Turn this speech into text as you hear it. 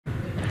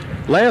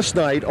Last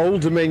night,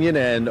 Old Dominion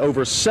and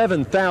over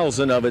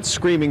 7,000 of its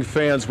screaming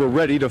fans were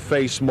ready to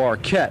face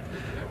Marquette.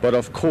 But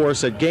of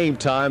course, at game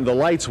time, the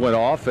lights went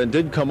off and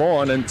didn't come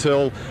on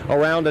until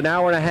around an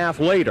hour and a half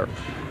later.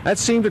 That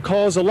seemed to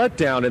cause a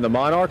letdown in the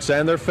Monarchs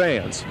and their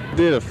fans. It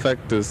did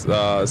affect us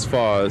as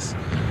far as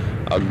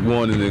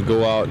wanting to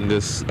go out and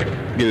just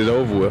get it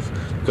over with,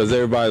 because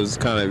everybody was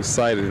kind of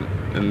excited,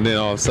 and then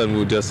all of a sudden we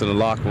were just in the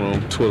locker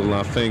room twiddling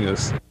our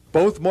fingers.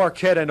 Both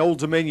Marquette and Old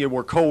Dominion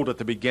were cold at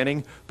the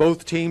beginning.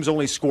 Both teams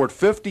only scored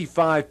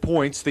 55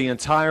 points the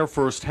entire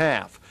first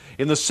half.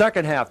 In the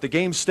second half, the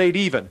game stayed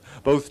even,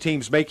 both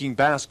teams making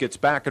baskets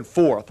back and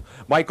forth.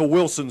 Michael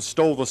Wilson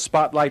stole the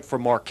spotlight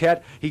from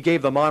Marquette. He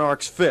gave the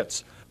Monarchs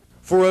fits.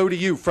 For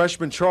ODU,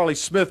 freshman Charlie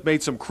Smith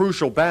made some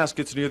crucial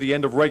baskets near the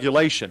end of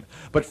regulation,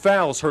 but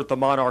fouls hurt the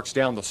Monarchs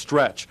down the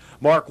stretch.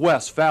 Mark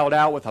West fouled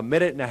out with a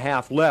minute and a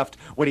half left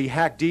when he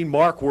hacked Dean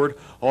Markward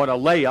on a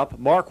layup.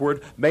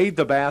 Markward made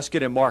the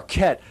basket and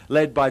Marquette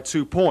led by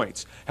 2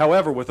 points.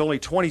 However, with only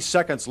 20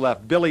 seconds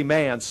left, Billy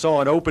Mann saw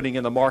an opening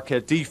in the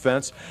Marquette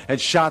defense and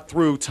shot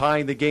through,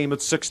 tying the game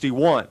at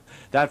 61.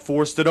 That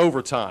forced an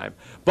overtime.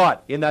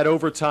 But in that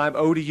overtime,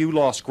 ODU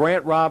lost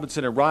Grant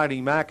Robinson and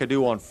Rodney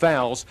McAdoo on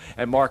fouls,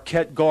 and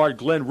Marquette guard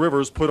Glenn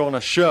Rivers put on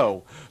a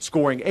show,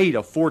 scoring 8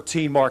 of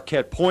 14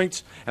 Marquette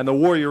points, and the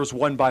Warriors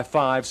won by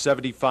 5,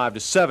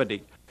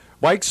 75-70.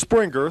 Mike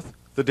Springerth,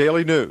 The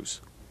Daily News.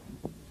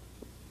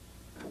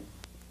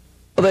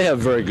 Well, they have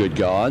very good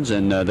guards,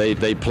 and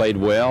they played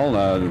well.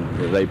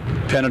 They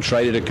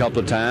penetrated a couple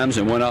of times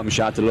and went up and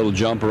shot the little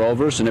jumper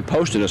over us, and they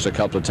posted us a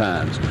couple of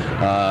times.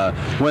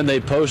 When they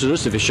posted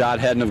us, if a shot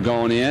hadn't have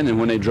gone in, and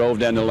when they drove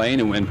down the lane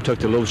and took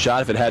the little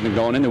shot, if it hadn't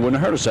gone in, it wouldn't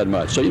have hurt us that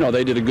much. So,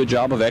 they did a good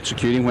job of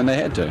executing when they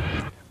had to.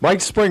 Mike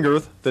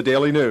Springerth, The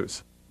Daily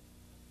News.